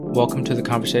Welcome to The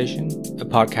Conversation, a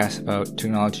podcast about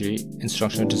technology,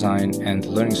 instructional design, and the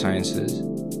learning sciences.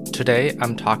 Today,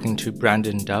 I'm talking to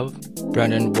Brandon Dove.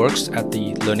 Brandon works at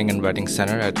the Learning and Writing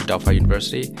Center at Delphi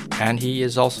University, and he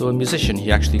is also a musician.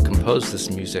 He actually composed this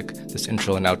music, this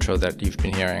intro and outro that you've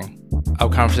been hearing. Our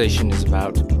conversation is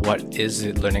about what is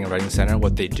the Learning and Writing Center,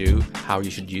 what they do, how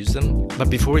you should use them. But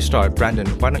before we start, Brandon,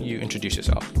 why don't you introduce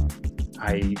yourself?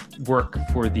 I work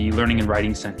for the Learning and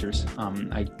Writing Centers.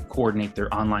 I coordinate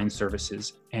their online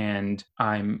services, and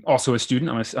I'm also a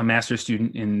student. I'm a master's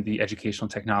student in the Educational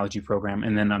Technology program,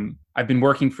 and then I've been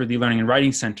working for the Learning and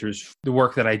Writing Centers. The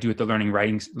work that I do at the Learning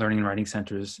and Writing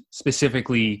Centers,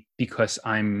 specifically because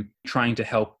I'm trying to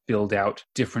help build out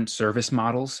different service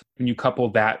models. When you couple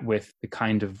that with the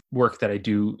kind of work that I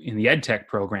do in the EdTech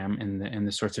program and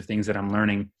the sorts of things that I'm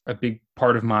learning, a big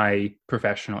part of my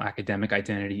professional academic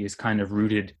identity is kind of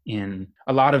rooted in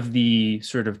a lot of the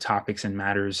sort of topics and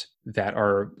matters that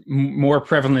are more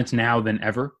prevalent now than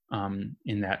ever,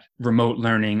 in that remote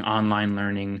learning, online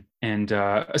learning. And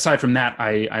aside from that,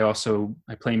 I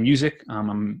play music.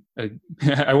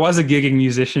 I was a gigging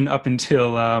musician up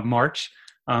until March.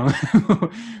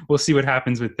 We'll see what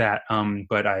happens with that.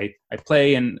 But I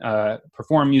play and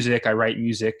perform music. I write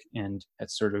music, and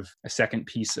that's sort of a second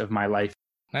piece of my life.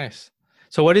 Nice.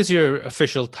 So what is your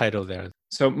official title there?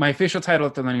 So my official title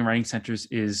at the Learning and Writing Centers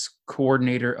is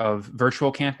Coordinator of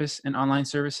Virtual Campus and Online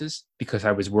Services. Because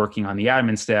I was working on the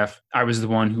admin staff, I was the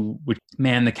one who would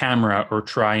man the camera or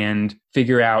try and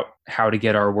figure out how to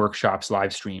get our workshops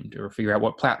live streamed or figure out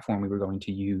what platform we were going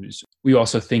to use. We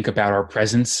also think about our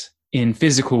presence in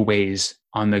physical ways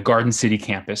on the Garden City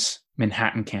campus,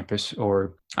 Manhattan campus,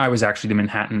 or I was actually the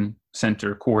Manhattan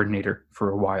Center coordinator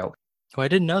for a while. Oh, I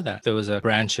didn't know that there was a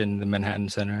branch in the Manhattan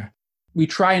Center. We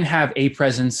try and have a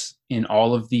presence in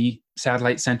all of the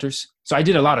satellite centers. So I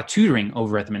did a lot of tutoring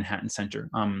over at the Manhattan Center.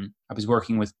 I was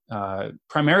working with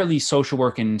primarily social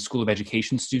work and School of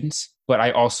Education students, but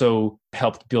I also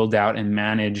helped build out and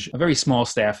manage a very small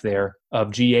staff there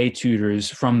of GA tutors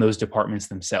from those departments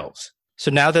themselves.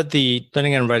 So now that the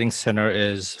Learning and Writing Center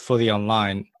is fully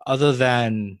online, other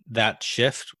than that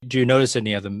shift, do you notice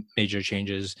any other major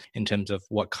changes in terms of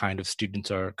what kind of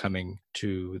students are coming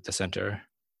to the center?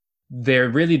 They're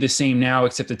really the same now,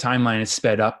 except the timeline is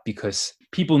sped up because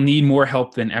people need more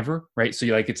help than ever, right? So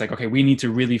it's like, okay, we need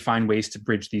to really find ways to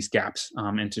bridge these gaps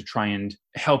and to try and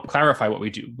help clarify what we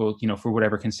do, both, for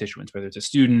whatever constituents, whether it's a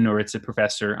student or it's a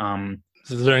professor.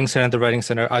 The Learning Center and the Writing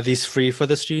Center, are these free for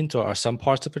the students or are some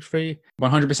parts of it free?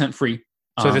 100% free.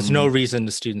 So there's no reason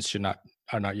the students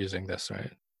are not using this,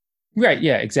 right? Right,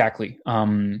 yeah, exactly.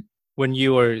 When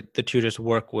you or the tutors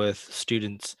work with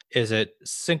students, is it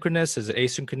synchronous? Is it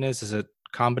asynchronous? Is it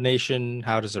combination?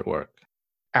 How does it work?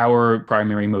 Our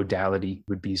primary modality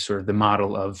would be sort of the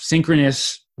model of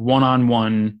synchronous,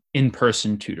 one-on-one,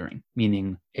 in-person tutoring,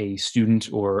 meaning a student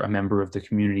or a member of the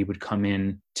community would come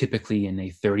in typically in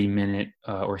a 30-minute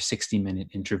or 60-minute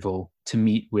interval to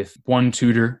meet with one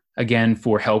tutor, again,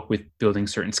 for help with building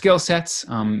certain skill sets,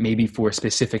 maybe for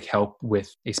specific help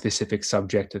with a specific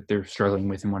subject that they're struggling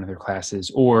with in one of their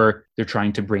classes, or they're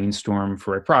trying to brainstorm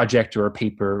for a project or a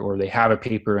paper, or they have a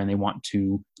paper and they want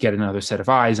to get another set of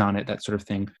eyes on it, that sort of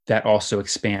thing. That also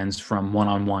expands from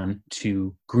one-on-one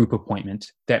to group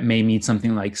appointment. That may mean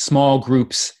something like small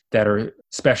groups that are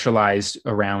specialized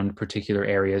around particular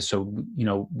areas. So,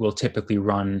 we'll typically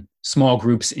run small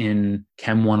groups in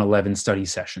Chem 111 study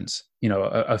sessions,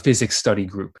 a physics study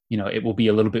group. It will be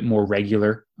a little bit more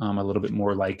regular, a little bit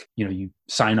more like, you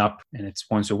sign up and it's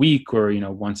once a week or,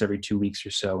 once every 2 weeks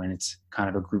or so, and it's kind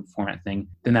of a group format thing.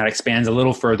 Then that expands a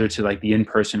little further to like the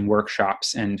in-person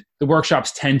workshops. And the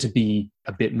workshops tend to be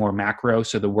a bit more macro.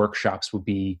 So the workshops will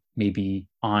be maybe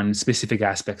on specific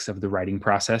aspects of the writing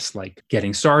process, like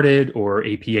getting started or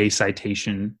APA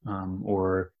citation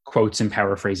or quotes and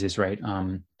paraphrases, right?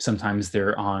 Sometimes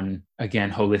they're on,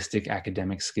 again, holistic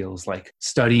academic skills like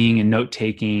studying and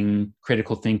note-taking,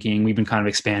 critical thinking. We've been kind of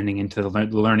expanding into the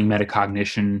learning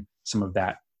metacognition, some of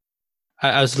that.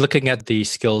 I was looking at the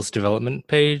skills development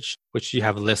page, which you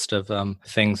have a list of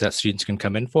things that students can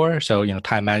come in for. So,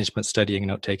 time management, studying,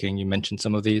 note-taking, you mentioned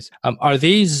some of these. Are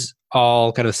these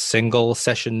all kind of single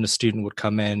session? The student would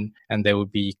come in and they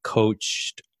would be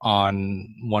coached on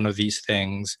one of these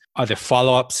things. Are there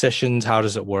follow-up sessions? How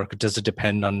does it work? Does it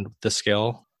depend on the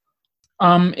skill?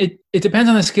 It depends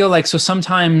on the skill. Like, so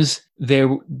sometimes they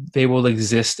will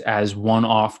exist as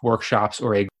one-off workshops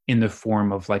in the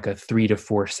form of like a 3 to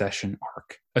 4 session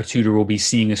arc. A tutor will be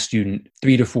seeing a student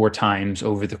 3 to 4 times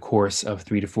over the course of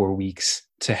 3 to 4 weeks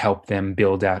to help them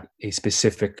build out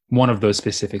one of those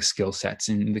specific skill sets.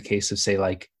 In the case of, say,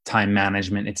 like time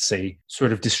management, it's say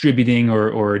sort of distributing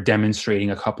or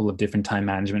demonstrating a couple of different time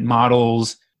management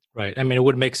models. Right. I mean, it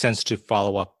would make sense to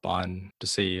follow up on to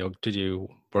see, did you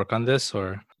work on this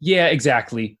or? Yeah,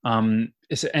 exactly. And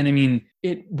I mean,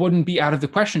 it wouldn't be out of the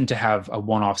question to have a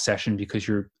one-off session because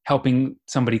you're helping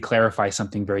somebody clarify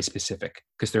something very specific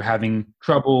because they're having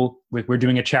trouble we're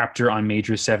doing a chapter on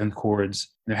major seventh chords.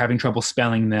 And they're having trouble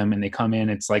spelling them and they come in.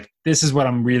 It's like, this is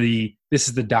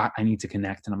the dot I need to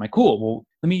connect. And I'm like, cool. Well,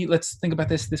 let's think about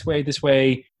this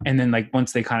way. And then like,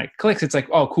 once they kind of clicks, it's like,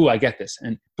 oh, cool, I get this.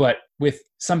 But with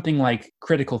something like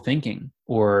critical thinking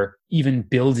or even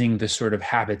building the sort of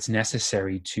habits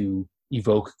necessary to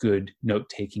evoke good note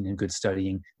taking and good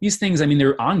studying, these things, I mean,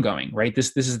 they're ongoing, right?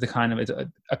 This is the kind of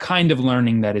a kind of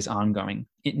learning that is ongoing.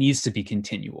 It needs to be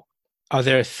continual. Are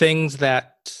there things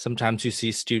that sometimes you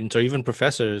see students or even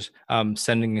professors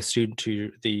sending a student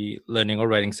to the Learning or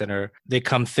Writing Center, they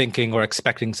come thinking or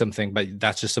expecting something, but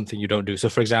that's just something you don't do. So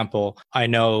for example, I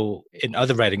know in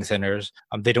other writing centers,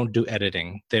 they don't do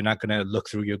editing. They're not going to look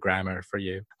through your grammar for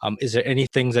you. Is there any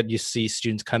things that you see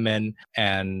students come in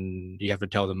and you have to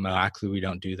tell them, no, actually, we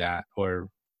don't do that? Or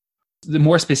the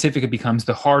more specific it becomes,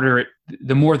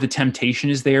 the more the temptation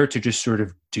is there to just sort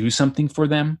of do something for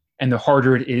them. And the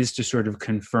harder it is to sort of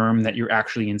confirm that you're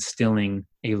actually instilling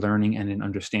a learning and an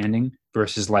understanding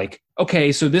versus like,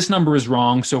 okay, so this number is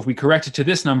wrong. So if we correct it to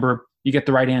this number, you get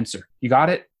the right answer. You got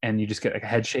it? And you just get like a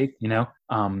head shake, you know?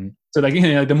 So like, you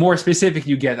know, the more specific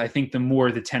you get, I think the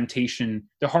more the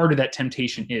harder that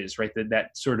temptation is, right?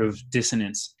 That sort of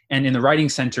dissonance. And in the writing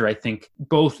center, I think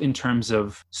both in terms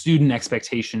of student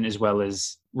expectation as well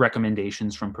as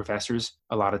recommendations from professors,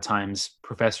 a lot of times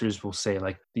professors will say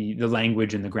like the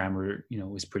language and the grammar, you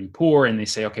know, is pretty poor. And they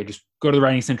say, okay, just go to the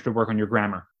writing center to work on your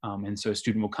grammar. And so a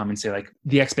student will come and say like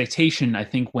the expectation, I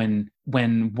think when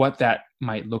what that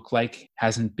might look like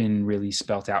hasn't been really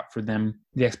spelt out for them,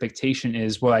 the expectation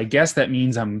is, well, I guess that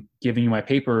means I'm giving you my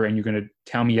paper and you're going to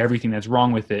tell me everything that's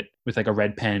wrong with it with like a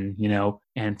red pen, you know,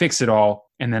 and fix it all.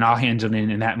 And then I'll hand it in.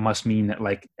 And that must mean that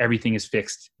like everything is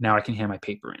fixed. Now I can hand my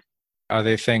paper in. Are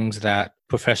there things that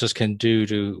professors can do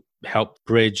to help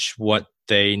bridge what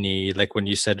they need? Like when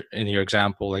you said in your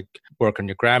example, like work on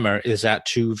your grammar, is that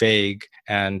too vague?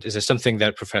 And is there something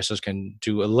that professors can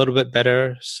do a little bit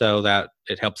better so that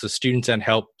it helps the students and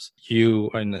helps you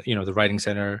and the writing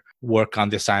center work on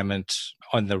the assignment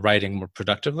on the writing more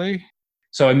productively?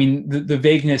 So, I mean, the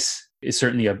vagueness is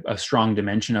certainly a strong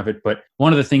dimension of it. But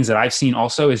one of the things that I've seen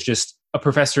also is just a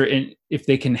professor, if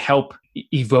they can help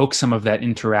evoke some of that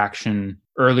interaction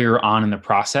earlier on in the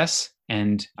process.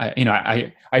 And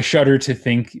I shudder to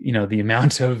think, the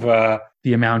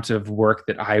amount of work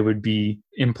that I would be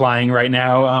implying right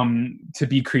now to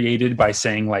be created by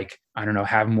saying like, I don't know,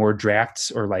 have more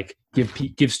drafts or like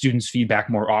give students feedback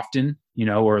more often,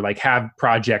 or like have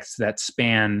projects that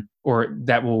span or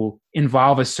that will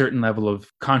involve a certain level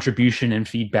of contribution and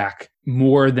feedback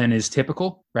more than is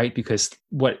typical, right? Because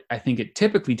what I think it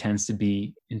typically tends to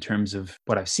be in terms of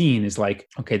what I've seen is like,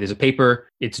 okay, there's a paper,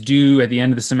 it's due at the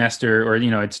end of the semester, or,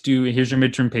 it's due, here's your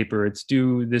midterm paper, it's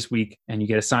due this week, and you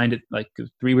get assigned it like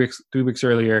 3 weeks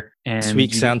earlier. And this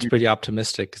week sounds pretty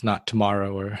optimistic. It's not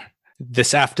tomorrow or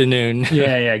this afternoon.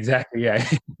 Yeah, exactly. Yeah.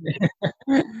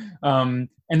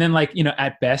 And then like,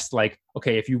 at best, like,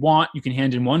 okay, if you want, you can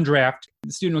hand in one draft.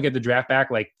 The student will get the draft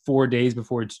back like 4 days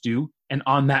before it's due. And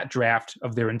on that draft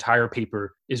of their entire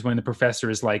paper is when the professor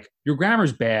is like, your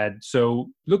grammar's bad. So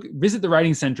visit the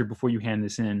writing center before you hand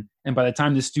this in. And by the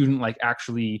time the student like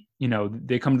actually,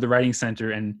 they come to the writing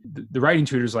center and the writing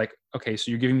tutor is like, okay,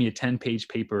 so you're giving me a 10-page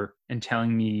paper and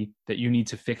telling me that you need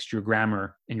to fix your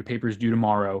grammar and your paper is due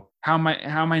tomorrow. How am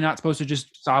I not supposed to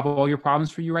just solve all your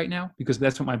problems for you right now? Because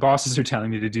that's what my bosses are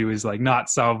telling me to do, is like not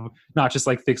just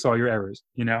like fix all your errors,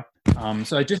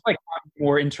 So I just like have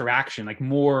more interaction, like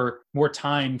more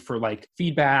time for like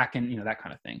feedback and, that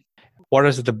kind of thing. What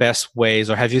are the best ways,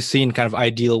 or have you seen kind of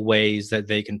ideal ways that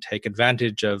they can take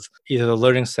advantage of either the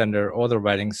Learning Center or the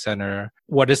Writing Center?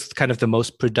 What is kind of the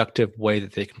most productive way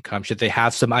that they can come? Should they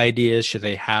have some ideas? Should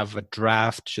they have a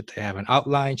draft? Should they have an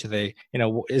outline? Should they,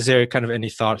 is there kind of any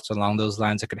thoughts along those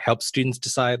lines that could help students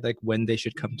decide like when they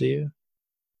should come to you?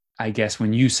 I guess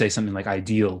when you say something like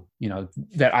ideal,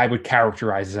 that I would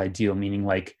characterize as ideal, meaning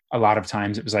like a lot of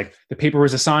times it was like the paper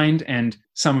was assigned and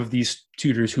some of these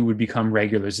tutors who would become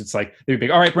regulars. It's like, they'd be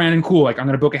like, all right, Brandon, cool. Like, I'm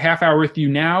going to book a half hour with you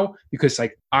now because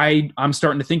like I'm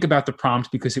starting to think about the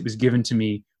prompt because it was given to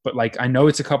me, but like, I know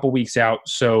it's a couple weeks out.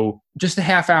 So just a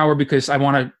half hour because I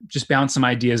want to just bounce some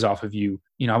ideas off of you.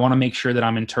 You know, I want to make sure that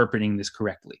I'm interpreting this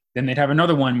correctly. Then they'd have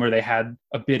another one where they had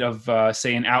a bit of,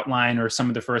 say, an outline or some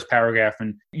of the first paragraph.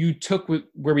 And you took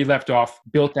where we left off,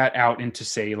 built that out into,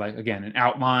 say, like, again, an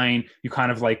outline. You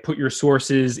kind of like put your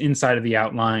sources inside of the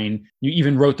outline. You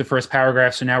even wrote the first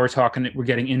paragraph. So now we're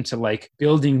getting into like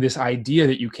building this idea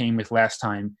that you came with last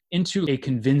time into a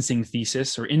convincing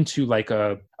thesis or into like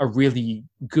a really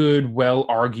good,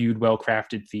 well-argued,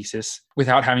 well-crafted thesis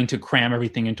without having to cram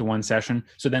everything into one session.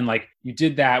 So then like you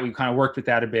did that, we kind of worked with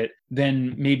that a bit.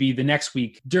 Then maybe the next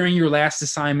week during your last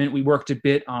assignment, we worked a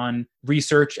bit on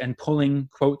research and pulling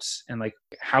quotes and like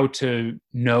how to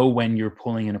know when you're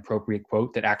pulling an appropriate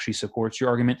quote that actually supports your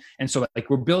argument. And so like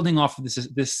we're building off of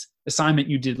this assignment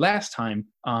you did last time,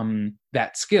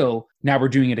 that skill. Now we're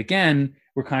doing it again.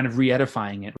 We're kind of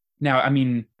re-edifying it. Now, I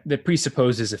mean, that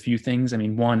presupposes a few things. I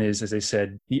mean, one is, as I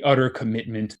said, the utter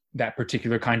commitment, that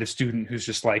particular kind of student who's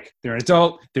just like, they're an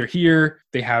adult, they're here,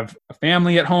 they have a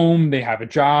family at home, they have a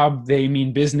job, they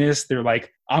mean business. They're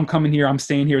like, I'm coming here, I'm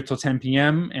staying here till 10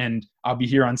 p.m. and I'll be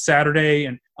here on Saturday.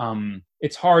 And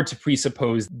it's hard to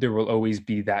presuppose there will always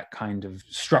be that kind of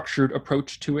structured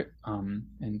approach to it.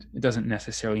 And it doesn't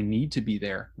necessarily need to be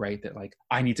there, right? That like,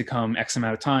 I need to come X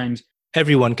amount of times.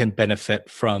 Everyone can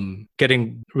benefit from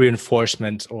getting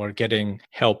reinforcement or getting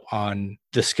help on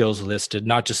the skills listed,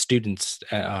 not just students.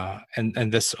 And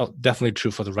this is definitely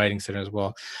true for the Writing Center as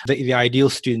well. The ideal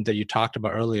student that you talked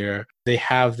about earlier, they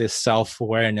have this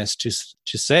self-awareness to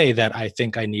say that I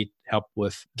think I need help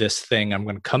with this thing. I'm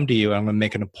going to come to you. I'm going to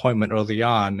make an appointment early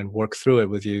on and work through it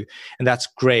with you. And that's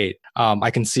great.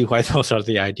 I can see why those are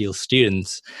the ideal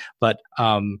students. But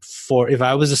if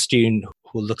I was a student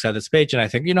who looks at this page and I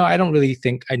think, I don't really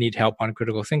think I need help on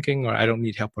critical thinking or I don't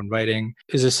need help on writing.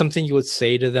 Is there something you would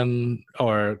say to them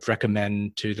or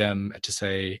recommend to them to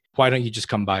say, why don't you just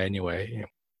come by anyway?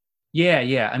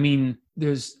 Yeah. I mean,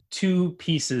 there's two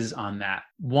pieces on that.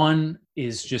 One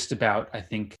is just about, I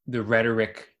think, the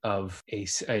rhetoric of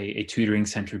a tutoring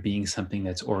center being something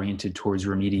that's oriented towards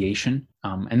remediation.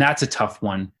 And that's a tough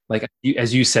one. Like,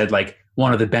 as you said, like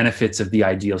one of the benefits of the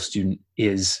ideal student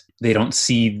is they don't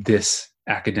see this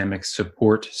academic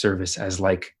support service as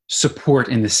like support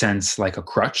in the sense like a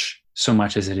crutch so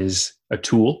much as it is a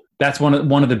tool. That's one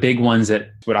of the big ones that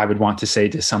what I would want to say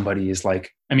to somebody is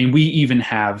like, I mean, we even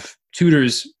have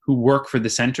tutors who work for the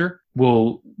center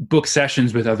will book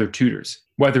sessions with other tutors,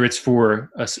 whether it's for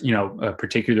a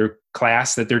particular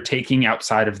class that they're taking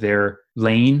outside of their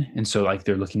lane. And so like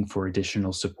they're looking for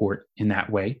additional support in that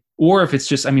way. Or if it's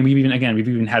just, I mean, we've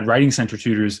even had Writing Center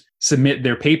tutors submit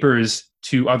their papers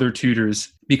to other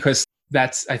tutors because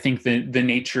that's, I think, the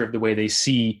nature of the way they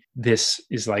see this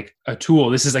is like a tool.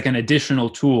 This is like an additional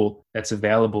tool that's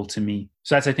available to me.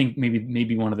 So that's, I think,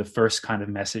 maybe one of the first kind of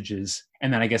messages.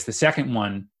 And then I guess the second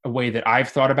one, a way that I've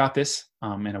thought about this,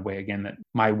 in a way, again, that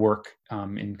my work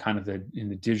in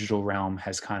the digital realm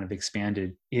has kind of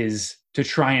expanded, is to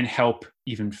try and help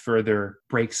even further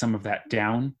break some of that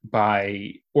down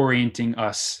by orienting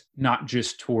us not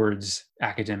just towards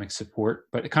academic support,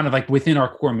 but kind of like within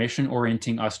our core mission,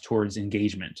 orienting us towards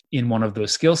engagement. In one of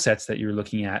those skill sets that you're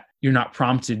looking at, you're not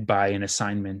prompted by an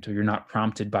assignment or you're not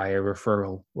prompted by a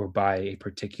referral or by a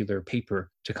particular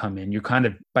paper to come in. You're kind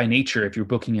of, by nature, if you're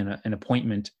booking an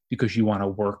appointment because you want to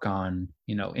work on,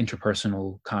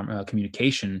 interpersonal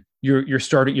communication, you're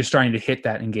starting to hit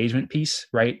that engagement piece,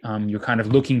 right? You're kind of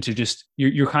looking to just,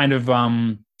 you're kind of,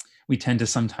 we tend to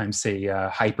sometimes say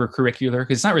hyper-curricular,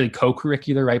 because it's not really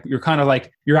co-curricular, right? But you're kind of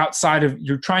like,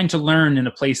 you're trying to learn in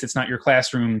a place that's not your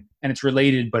classroom, and it's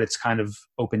related, but it's kind of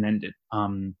open-ended.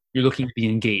 You're looking to be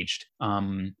engaged.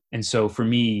 And so for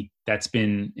me, that's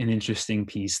been an interesting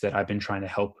piece that I've been trying to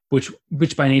help, which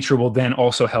by nature will then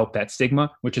also help that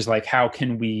stigma, which is like, how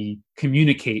can we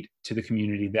communicate to the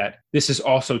community that this is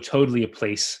also totally a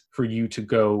place for you to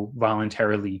go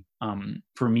voluntarily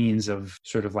for means of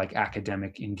sort of like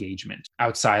academic engagement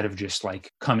outside of just like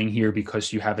coming here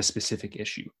because you have a specific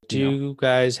issue. Do you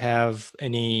guys have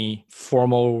any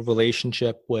formal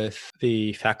relationship with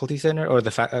the faculty center or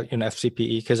the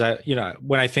FCPE? Because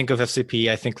when I think of FCPE,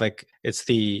 I think like it's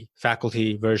the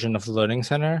faculty version of the Learning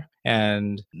Center,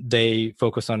 and they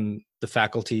focus on the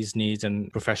faculty's needs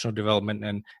and professional development.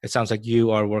 And it sounds like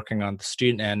you are working on the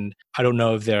student end. I don't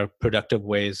know if there are productive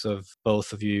ways of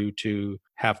both of you to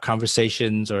have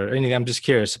conversations or anything. I'm just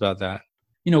curious about that.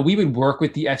 we would work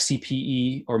with the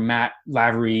FCPE, or Matt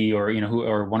Lavery, or,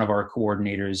 or one of our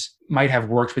coordinators might have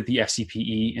worked with the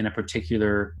FCPE in a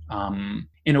particular,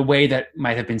 in a way that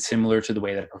might have been similar to the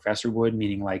way that a professor would,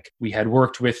 meaning like we had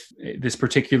worked with this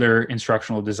particular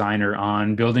instructional designer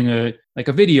on building a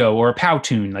video or a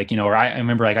Powtoon, or I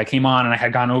remember I came on and I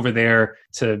had gone over there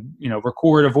to,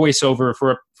 record a voiceover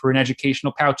for an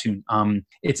educational Powtoon.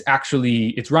 It's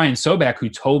Ryan Sobek who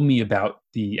told me about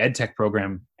the EdTech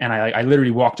program. And I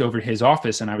literally walked over to his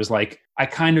office and I was like, I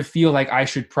kind of feel like I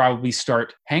should probably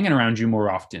start hanging around you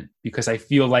more often, because I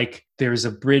feel like there's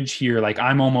a bridge here. Like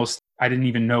I didn't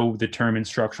even know the term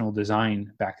instructional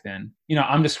design back then.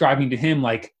 I'm describing to him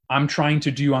like I'm trying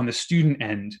to do on the student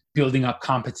end, building up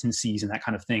competencies and that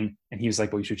kind of thing. And he was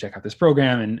like, well, you should check out this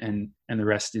program, and the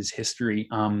rest is history.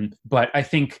 But I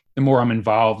think the more I'm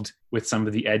involved with some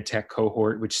of the EdTech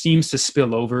cohort, which seems to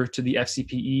spill over to the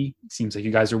FCPE, it seems like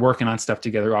you guys are working on stuff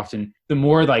together often. The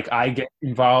more like I get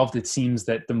involved, it seems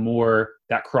that the more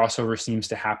that crossover seems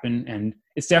to happen. And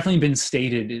it's definitely been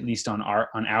stated, at least on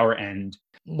our end.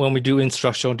 When we do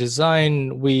instructional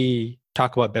design, we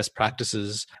talk about best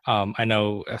practices. I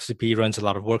know FCP runs a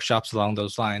lot of workshops along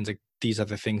those lines. Like, these are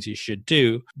the things you should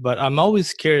do. But I'm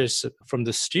always curious from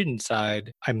the student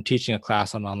side. I'm teaching a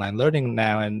class on online learning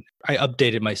now, and I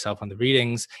updated myself on the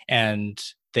readings, and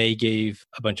they gave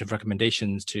a bunch of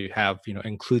recommendations to have,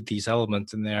 include these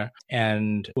elements in there.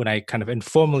 And when I kind of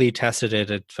informally tested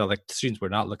it, it felt like the students were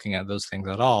not looking at those things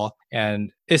at all. And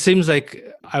it seems like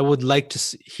I would like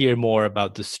to hear more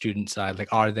about the student side.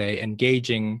 Like, are they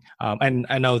engaging? And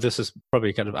I know this is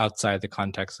probably kind of outside the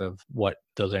context of what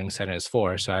the Learning Center is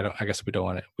for. So I guess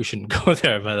we shouldn't go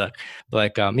there.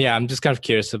 But I'm just kind of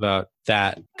curious about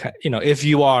that. If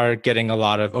you are getting a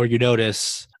lot of, or you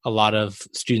notice a lot of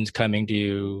students coming to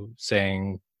you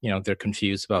saying, they're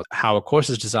confused about how a course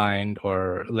is designed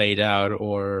or laid out,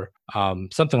 or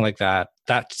something like that,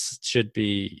 that should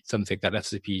be something that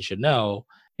FCP should know.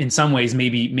 In some ways,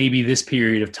 maybe this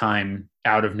period of time,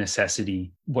 out of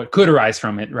necessity, what could arise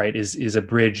from it, right, is a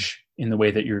bridge in the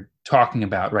way that you're talking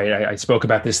about, right? I spoke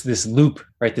about this loop,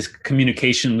 right? This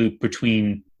communication loop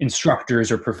between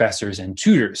instructors or professors and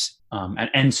tutors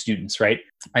and students, right?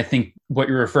 I think what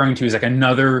you're referring to is like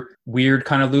another weird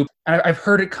kind of loop. And I've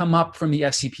heard it come up from the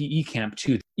FCPE camp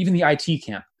too, even the IT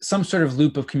camp, some sort of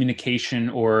loop of communication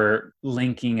or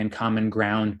linking and common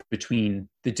ground between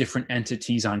the different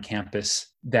entities on campus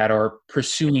that are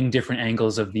pursuing different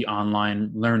angles of the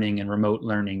online learning and remote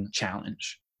learning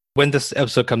challenge. When this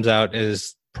episode comes out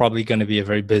is probably going to be a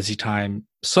very busy time,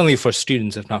 certainly for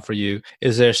students, if not for you.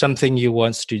 Is there something you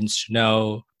want students to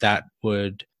know that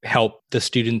would help the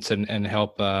students and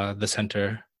help the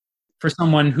center? For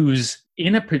someone who's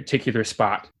in a particular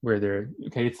spot where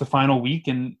it's the final week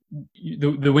and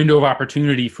the window of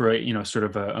opportunity for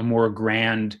a more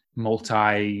grand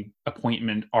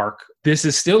multi-appointment arc, this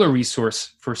is still a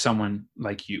resource for someone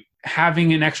like you.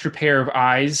 Having an extra pair of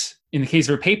eyes, in the case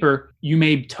of a paper, you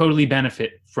may totally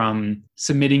benefit from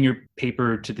submitting your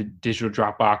paper to the digital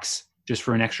Dropbox just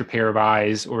for an extra pair of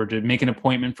eyes, or to make an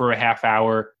appointment for a half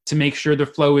hour to make sure the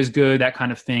flow is good, that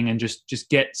kind of thing, and just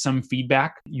get some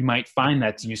feedback. You might find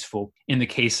that's useful. In the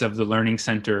case of the Learning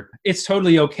Center, it's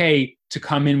totally okay to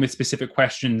come in with specific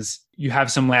questions. You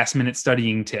have some last minute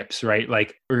studying tips, right?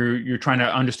 Like, or you're trying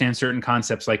to understand certain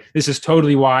concepts. Like, this is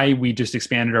totally why we just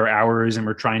expanded our hours and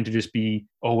we're trying to just be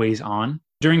always on.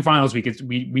 During finals week,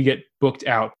 we get booked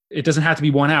out. It doesn't have to be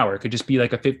 1 hour. It could just be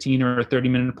like a 15 or a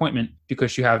 30-minute appointment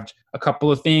because you have a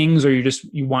couple of things, or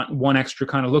you want one extra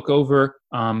kind of look over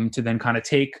to then kind of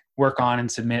work on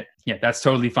and submit. Yeah, that's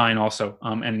totally fine also.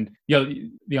 And the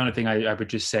only thing I would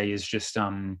just say is just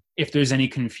if there's any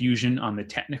confusion on the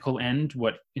technical end,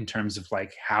 in terms of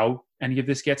like how any of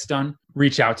this gets done,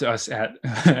 reach out to us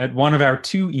at one of our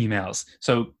 2 emails.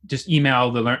 So just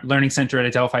email the Learning Center at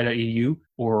adelphi.edu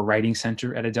or Writing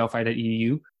Center at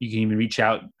adelphi.edu. You can even reach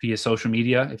out via social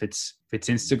media. If it's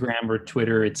Instagram or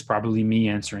Twitter, it's probably me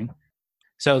answering.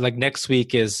 So like next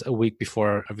week is a week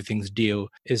before everything's due.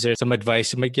 Is there some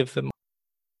advice you might give them?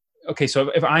 Okay, so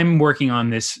if I'm working on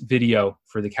this video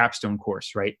for the capstone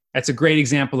course, right, that's a great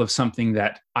example of something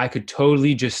that I could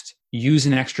totally just use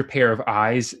an extra pair of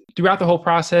eyes throughout the whole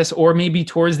process, or maybe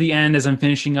towards the end as I'm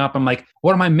finishing up, I'm like,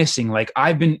 what am I missing? Like,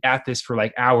 I've been at this for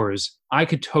like hours. I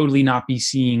could totally not be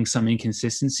seeing some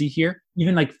inconsistency here.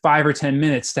 Even like 5 or 10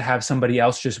 minutes to have somebody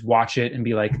else just watch it and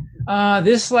be like,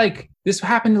 this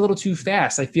happened a little too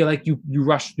fast. I feel like you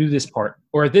rushed through this part,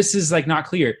 or this is like not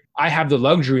clear. I have the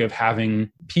luxury of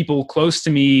having people close to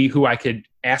me who I could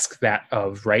ask that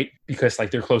of, right? Because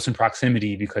like they're close in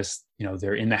proximity, because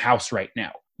they're in the house right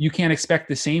now. you can't expect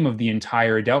the same of the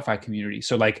entire Adelphi community.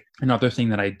 So like another thing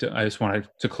that I just wanted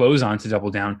to close on to double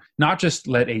down, not just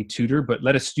let a tutor, but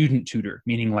let a student tutor,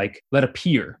 meaning like let a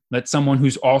peer, let someone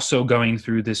who's also going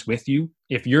through this with you.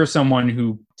 If you're someone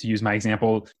who, to use my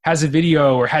example, has a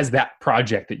video or has that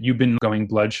project that you've been going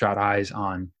bloodshot eyes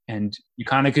on, and you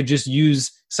kind of could just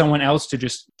use someone else to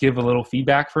just give a little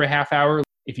feedback for a half hour.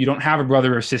 If you don't have a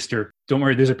brother or sister, don't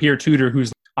worry, there's a peer tutor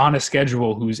who's on a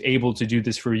schedule who's able to do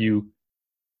this for you.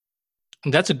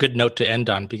 That's a good note to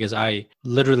end on, because I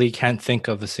literally can't think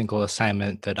of a single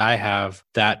assignment that I have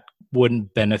that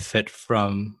wouldn't benefit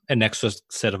from an extra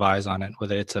set of eyes on it,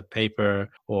 whether it's a paper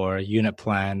or a unit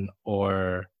plan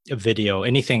or a video.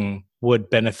 Anything would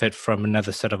benefit from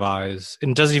another set of eyes.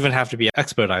 And it doesn't even have to be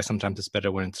expert eyes. Sometimes it's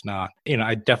better when it's not.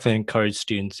 I definitely encourage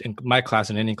students in my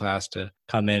class and any class to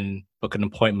come in, book an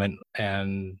appointment,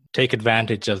 and take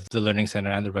advantage of the Learning Center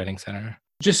and the Writing Center.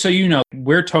 Just so you know,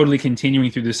 we're totally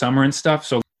continuing through the summer and stuff.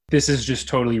 So this is just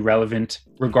totally relevant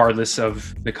regardless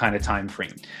of the kind of time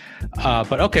frame.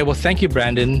 But okay, well, thank you,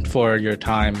 Brandon, for your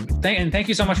time. And thank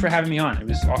you so much for having me on. It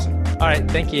was awesome. All right,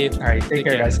 thank you. All right, take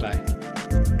care, guys. Bye.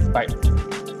 Bye.